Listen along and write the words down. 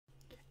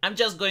I'm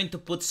just going to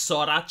put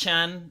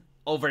Sora-chan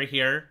over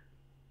here,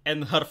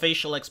 and her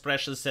facial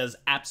expression says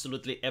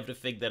absolutely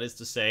everything there is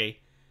to say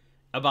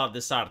about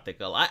this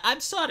article. I'm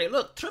sorry,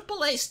 look,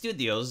 AAA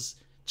studios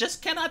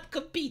just cannot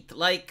compete.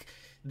 Like,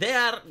 they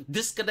are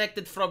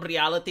disconnected from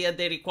reality and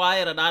they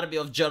require an army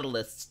of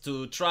journalists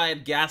to try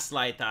and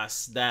gaslight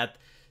us that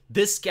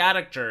this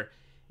character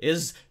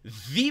is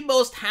the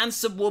most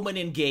handsome woman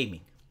in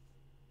gaming.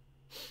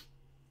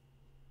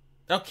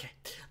 Okay.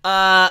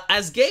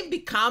 As game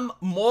become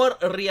more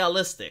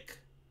realistic.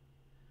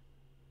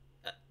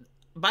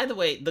 By the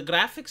way, the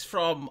graphics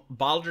from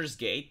Baldur's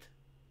Gate,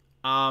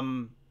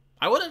 I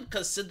wouldn't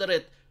consider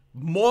it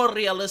more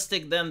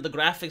realistic than the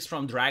graphics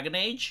from Dragon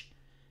Age.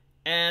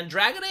 And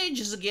Dragon Age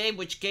is a game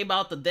which came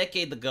out a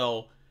decade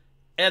ago,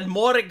 and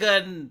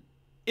Morrigan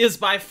is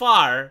by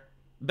far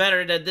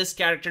better than this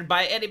character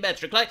by any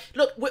metric. Like,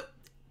 look,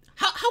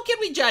 how can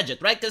we judge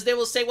it, right? Because they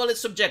will say, well,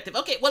 it's subjective.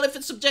 Okay, well, if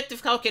it's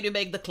subjective, how can you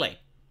make the claim,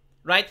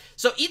 right?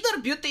 So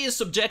either beauty is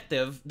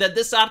subjective, that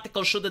this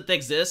article shouldn't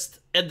exist,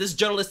 and this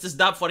journalist is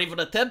dumb for even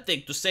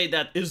attempting to say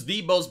that is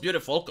the most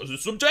beautiful, because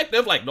it's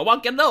subjective, like, no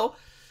one can know.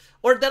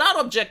 Or there are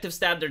objective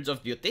standards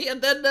of beauty,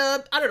 and then,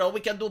 I don't know, we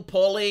can do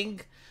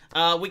polling.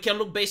 We can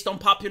look based on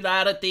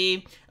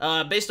popularity,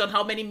 based on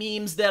how many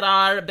memes there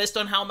are, based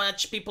on how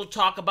much people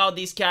talk about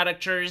these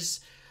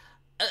characters.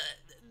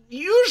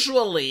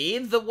 Usually,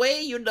 the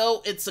way you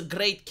know it's a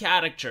great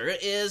character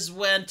is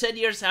when 10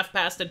 years have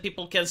passed and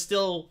people can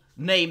still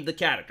name the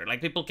character. Like,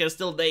 people can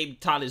still name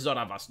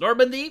Talizora Vas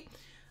Normandy.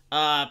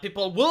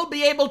 People will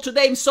be able to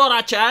name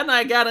Sora-chan,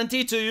 I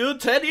guarantee to you.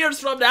 10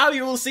 years from now,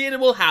 you will see it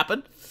will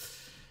happen.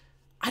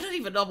 I don't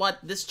even know what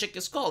this chick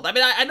is called. I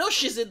mean, I know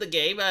she's in the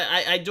game.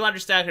 I do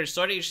understand her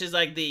story. She's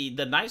like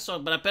the nice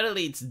one, but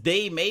apparently it's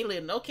Dame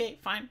Alien. Okay,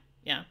 fine.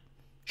 Yeah.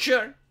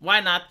 Sure.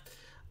 Why not?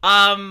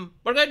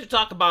 We're going to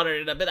talk about her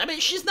in a bit. I mean,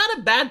 she's not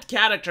a bad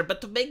character,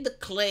 but to make the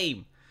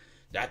claim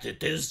that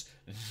it is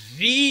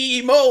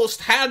the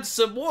most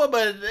handsome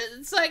woman,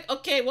 it's like,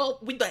 okay,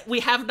 well, we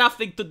have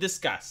nothing to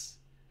discuss.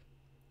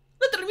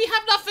 Literally, we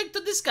have nothing to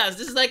discuss.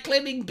 This is like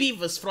claiming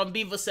Beavis from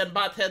Beavis and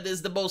Butthead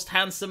is the most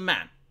handsome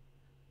man.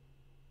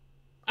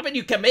 I mean,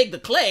 you can make the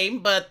claim,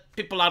 but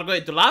people are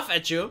going to laugh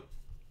at you.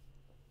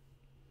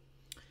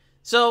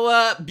 So,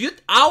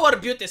 our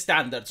beauty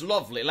standards,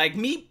 lovely. Like,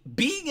 me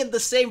being in the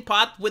same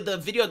pot with a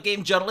video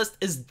game journalist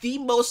is the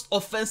most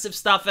offensive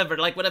stuff ever.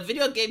 Like, when a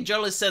video game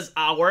journalist says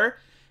our,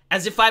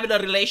 as if I'm in a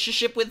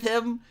relationship with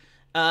him,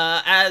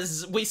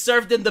 as we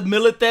served in the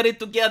military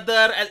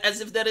together,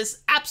 as if there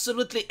is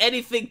absolutely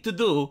anything to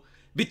do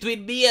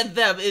between me and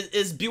them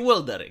is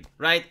bewildering,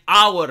 right?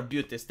 Our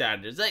beauty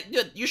standards. Like,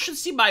 dude, you should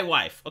see my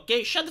wife,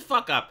 okay? Shut the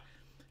fuck up.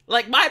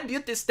 Like, my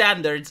beauty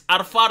standards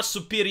are far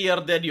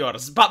superior than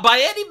yours. But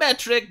by any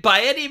metric,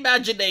 by any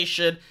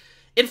imagination.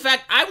 In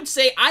fact, I would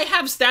say I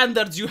have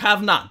standards you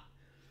have none.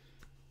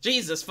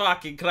 Jesus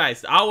fucking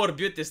Christ. Our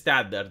beauty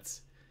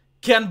standards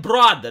can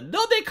broaden.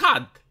 No, they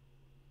can't.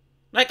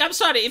 Like, I'm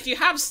sorry, if you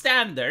have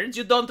standards,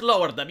 you don't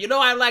lower them. You know,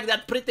 I'm like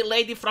that pretty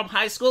lady from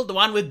high school, the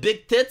one with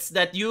big tits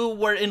that you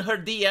were in her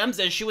DMs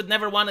and she would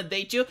never want to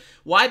date you.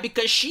 Why?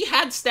 Because she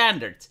had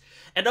standards.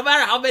 And no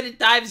matter how many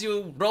times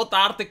you wrote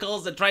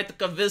articles and tried to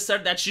convince her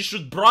that she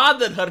should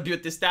broaden her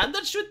beauty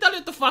standards, she would tell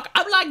you to fuck.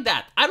 I'm like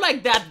that. I'm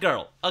like that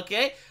girl,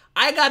 okay?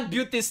 I got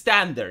beauty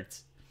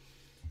standards.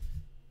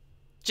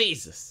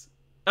 Jesus.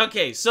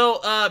 Okay,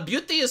 so,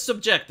 beauty is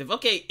subjective.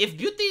 Okay, if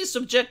beauty is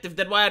subjective,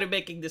 then why are you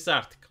making this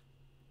article?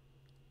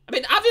 I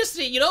mean,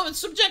 obviously, you know, it's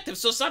subjective,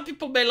 so some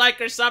people may like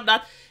her, some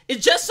not.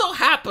 It just so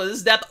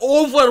happens that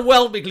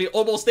overwhelmingly,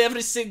 almost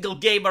every single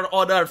gamer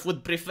on Earth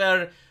would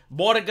prefer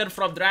Morrigan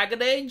from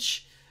Dragon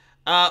Age,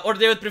 or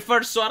they would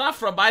prefer Sora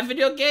from my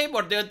video game,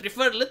 or they would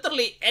prefer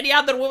literally any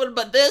other woman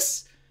but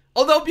this.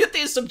 Although beauty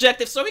is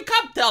subjective, so we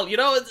can't tell, you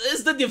know,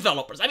 it's the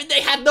developers. I mean,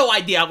 they had no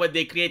idea when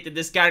they created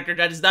this character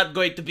that is not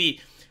going to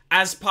be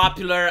as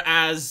popular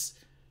as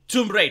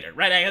Tomb Raider,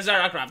 right? As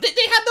Lara Croft. They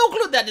had no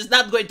clue that it's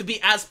not going to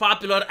be as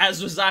popular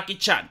as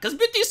Uzaki-chan. Because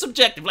beauty is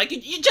subjective. Like,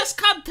 you just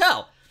can't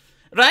tell.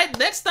 Right?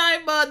 Next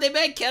time, they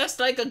may cast,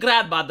 like, a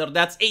grandmother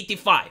that's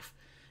 85.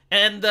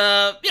 And,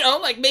 you know,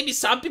 like, maybe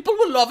some people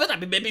will love it. I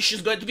mean, maybe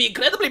she's going to be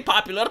incredibly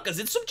popular because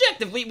it's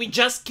subjective. We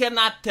just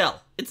cannot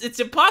tell.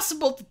 It's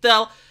impossible to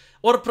tell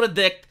or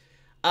predict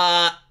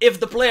if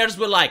the players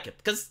will like it.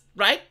 Because,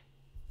 right?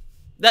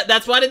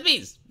 That's what it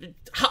means.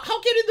 How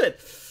can you do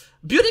it?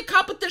 Beauty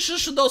competition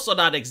should also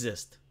not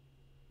exist.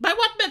 By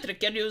what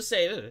metric can you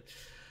say?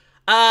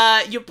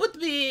 You put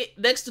me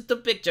next to two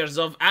pictures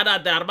of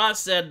Ana de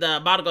Armas and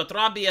Margot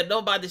Robbie and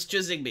nobody's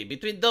choosing me.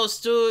 Between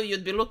those two,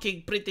 you'd be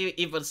looking pretty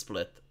even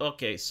split.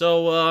 Okay,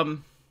 so,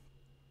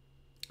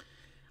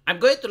 I'm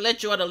going to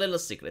let you on a little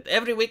secret.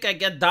 Every week I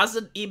get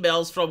dozen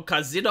emails from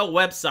casino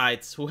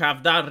websites who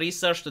have done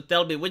research to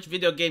tell me which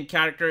video game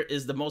character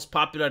is the most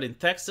popular in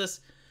Texas.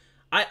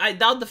 I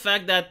doubt the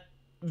fact that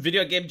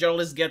video game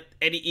journalists get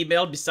any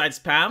email besides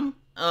spam,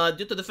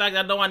 due to the fact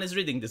that no one is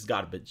reading this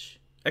garbage.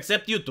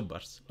 Except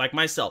YouTubers, like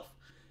myself.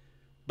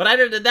 But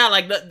other than that,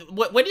 like,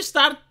 when you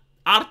start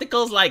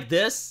articles like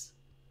this,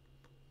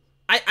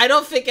 I I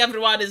don't think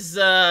everyone is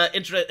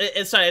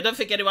sorry, I don't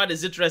think anyone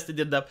is interested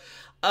in them.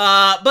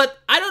 But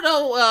I don't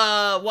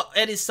know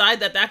any site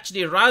that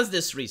actually runs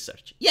this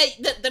research. Yeah,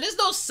 there is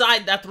no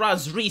site that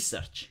runs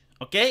research.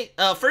 Okay,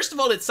 first of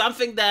all, it's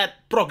something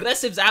that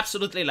progressives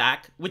absolutely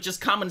lack, which is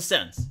common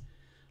sense.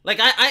 Like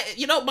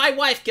you know, my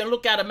wife can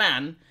look at a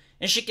man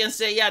and she can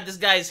say, yeah, this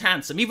guy is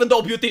handsome, even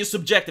though beauty is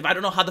subjective. I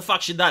don't know how the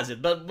fuck she does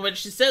it, but when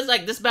she says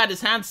like this man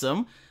is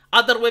handsome,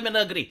 other women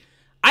agree.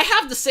 I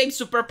have the same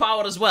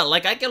superpower as well.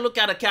 Like I can look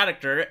at a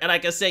character and I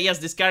can say, yes,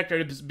 this character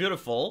is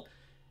beautiful,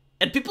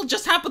 and people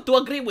just happen to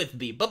agree with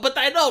me. But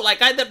I know,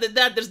 like either than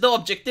that, there's no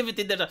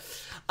objectivity there.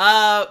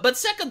 But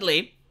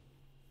secondly,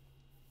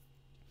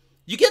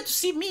 you get to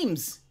see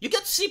memes. You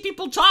get to see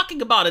people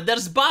talking about it.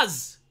 There's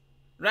buzz,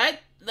 right?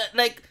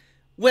 Like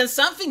when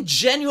something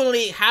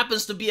genuinely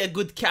happens to be a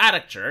good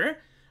character,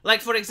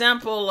 like for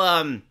example,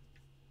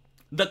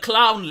 the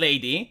clown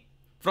lady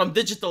from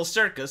Digital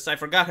Circus, I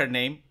forgot her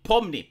name,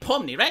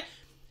 Pomni, right?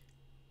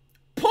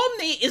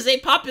 Pomni is a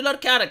popular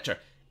character.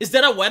 Is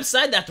there a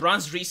website that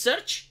runs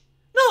research?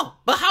 No,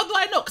 but how do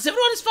I know? Because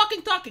everyone is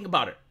fucking talking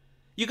about her.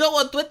 You go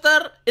on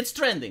Twitter, it's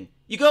trending.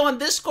 You go on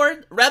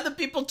Discord, random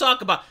people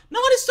talk about.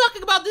 No one is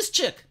talking about this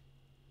chick,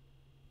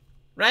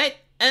 right?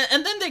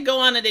 And then they go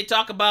on and they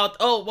talk about,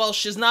 oh, well,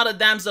 she's not a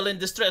damsel in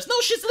distress. No,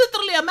 she's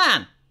literally a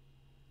man.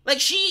 Like,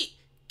 she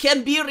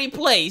can be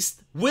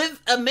replaced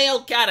with a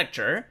male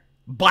character,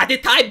 body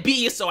type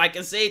B, so I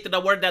can say it in a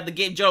word that the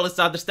game journalists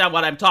understand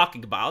what I'm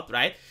talking about,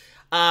 right?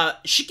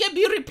 She can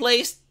be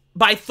replaced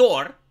by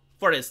Thor,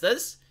 for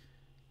instance,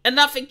 and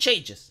nothing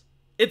changes.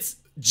 It's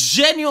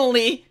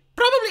genuinely,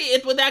 probably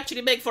it would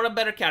actually make for a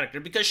better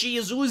character because she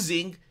is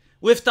oozing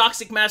with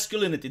toxic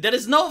masculinity. There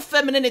is no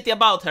femininity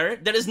about her.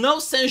 There is no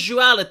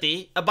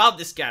sensuality about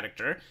this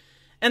character.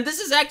 And this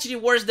is actually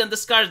worse than the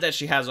scars that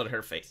she has on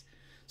her face.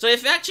 So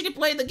if you actually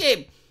play the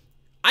game,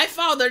 I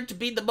found her to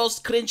be the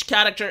most cringe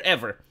character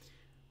ever.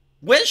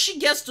 When she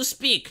gets to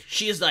speak,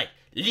 she is like,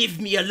 leave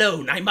me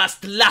alone, I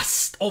must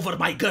lust over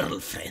my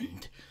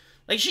girlfriend.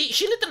 Like,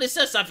 she literally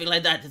says something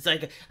like that. It's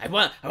like, I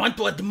want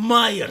to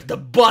admire the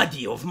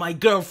body of my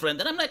girlfriend.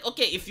 And I'm like,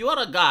 okay, if you are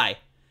a guy,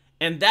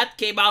 and that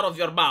came out of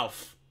your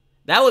mouth,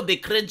 that would be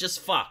cringe as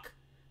fuck.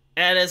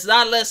 And it's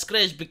not less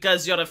cringe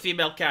because you're a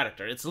female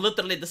character. It's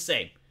literally the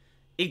same.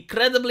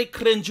 Incredibly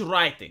cringe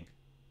writing.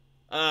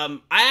 I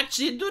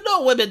actually do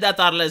know women that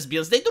are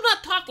lesbians. They do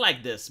not talk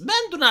like this.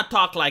 Men do not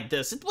talk like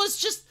this. It was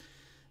just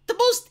the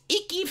most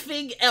icky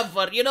thing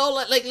ever, you know,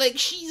 like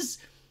she's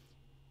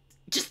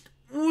just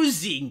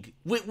oozing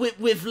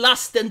with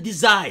lust and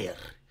desire.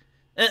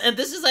 And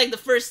this is like the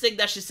first thing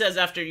that she says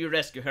after you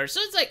rescue her. So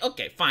it's like,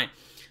 okay, fine.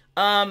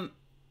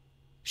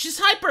 She's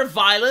hyper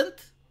violent.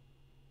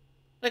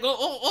 Like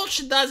all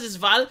she does is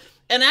violent.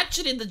 And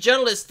actually the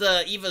journalist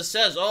even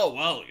says, oh,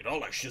 well, you know,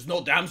 like she's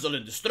no damsel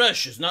in distress.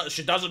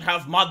 She doesn't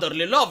have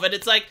motherly love. And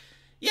it's like,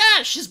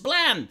 yeah, she's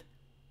bland.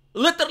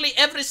 Literally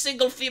every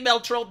single female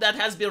trope that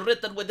has been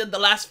written within the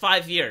last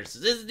 5 years.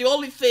 This is the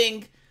only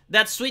thing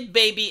that Sweet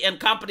Baby and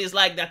companies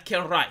like that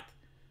can write.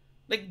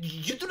 Like,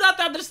 you do not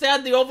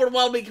understand the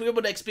overwhelming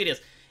human experience.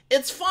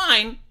 It's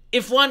fine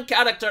if one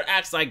character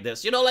acts like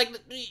this. You know, like,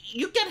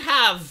 you can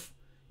have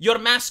your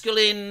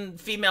masculine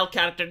female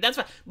character, that's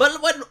fine.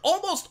 But when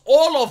almost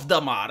all of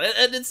them are,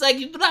 and it's like,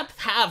 you do not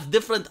have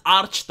different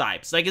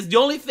archetypes. Like, it's the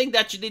only thing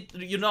that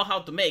you know how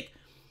to make.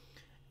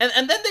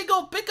 And then they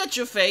go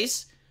Pikachu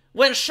face,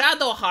 when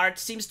Shadowheart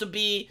seems to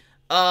be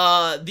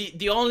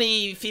the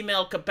only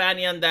female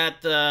companion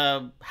that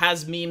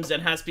has memes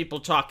and has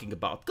people talking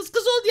about. Because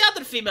all the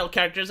other female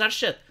characters are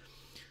shit.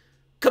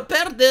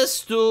 Compare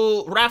this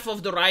to Wrath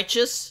of the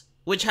Righteous,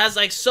 which has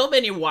like so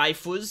many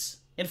waifus.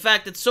 In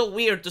fact, it's so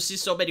weird to see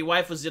so many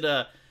waifus in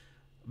a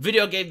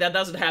video game that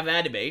doesn't have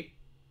anime.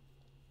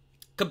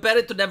 Compare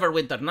it to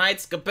Neverwinter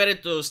Nights. Compare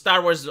it to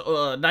Star Wars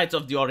Knights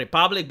of the Old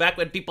Republic, back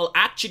when people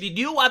actually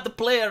knew what the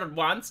player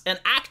wants and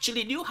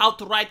actually knew how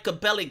to write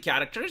compelling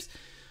characters.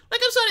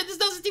 Like, I'm sorry, this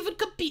doesn't even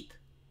compete.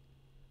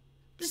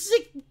 This is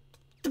like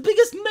the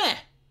biggest meh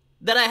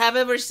that I have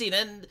ever seen.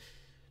 And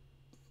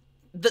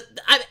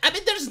I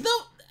mean, there's no...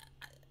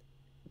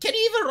 Can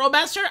you even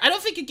romance her? I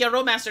don't think you can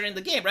romance her in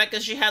the game, right?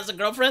 Because she has a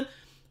girlfriend.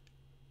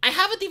 I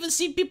haven't even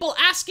seen people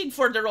asking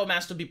for the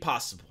romance to be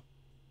possible.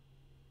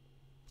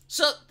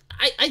 So,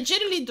 I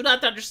genuinely do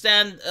not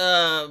understand,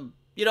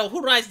 you know,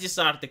 who writes these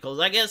articles.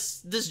 I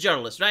guess this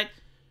journalist, right?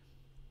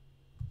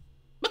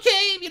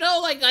 Okay, you know,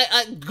 like,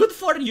 good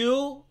for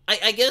you.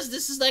 I guess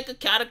this is like a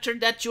character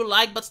that you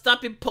like, but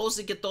stop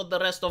imposing it on the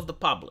rest of the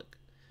public.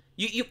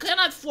 You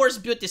cannot force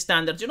beauty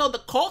standards. You know, the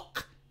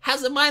cock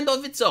has a mind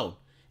of its own.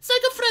 It's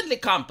like a friendly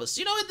compass.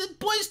 You know, it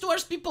points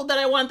towards people that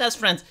I want as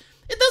friends.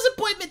 It doesn't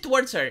point me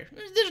towards her.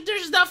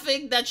 There's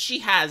nothing that she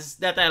has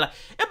that I like.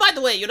 And by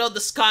the way, you know,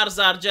 the scars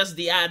are just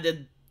the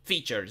added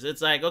features.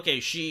 It's like, okay,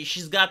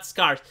 she's got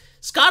scars.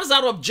 Scars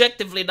are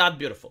objectively not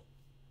beautiful.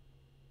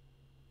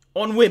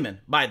 On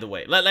women, by the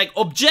way. Like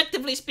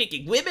objectively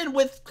speaking, women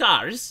with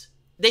scars,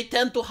 they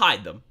tend to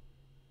hide them.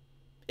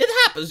 It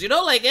happens, you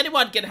know, like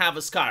anyone can have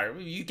a scar.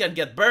 You can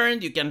get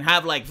burned, you can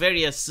have like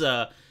various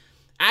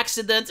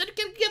accidents, and you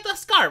can get a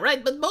scar,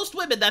 right? But most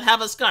women that have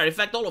a scar, in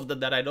fact all of them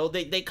that I know,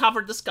 they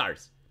cover the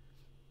scars.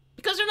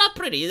 Because they're not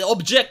pretty,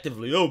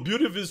 objectively. Oh,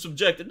 beauty is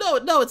subjective.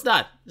 No, it's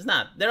not. It's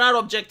not. There are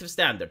objective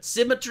standards.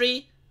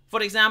 Symmetry,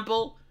 for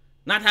example,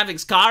 not having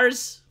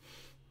scars,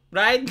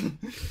 right?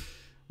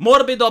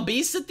 Morbid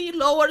obesity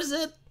lowers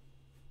it.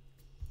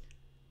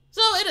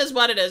 So it is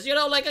what it is. You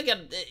know, like,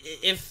 again,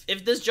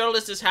 if this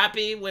journalist is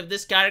happy with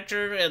this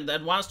character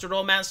and wants to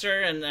romance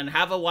her and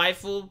have a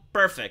waifu,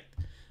 perfect.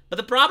 But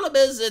the problem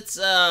is, it's,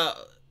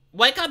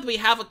 why can't we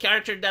have a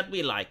character that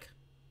we like,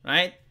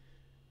 right?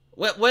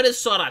 Where is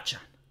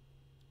Sora-chan?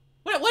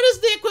 What is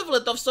the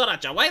equivalent of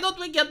Sora-chan? Why don't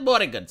we get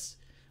Morrigans?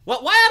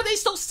 Why are they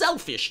so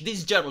selfish,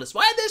 these journalists?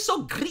 Why are they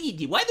so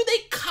greedy? Why do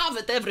they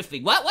covet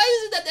everything? Why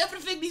is it that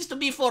everything needs to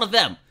be for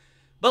them?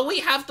 But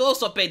we have to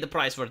also pay the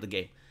price for the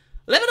game.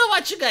 Let me know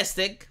what you guys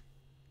think.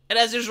 And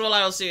as usual,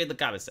 I will see you in the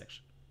comment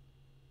section.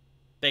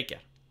 Take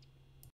care.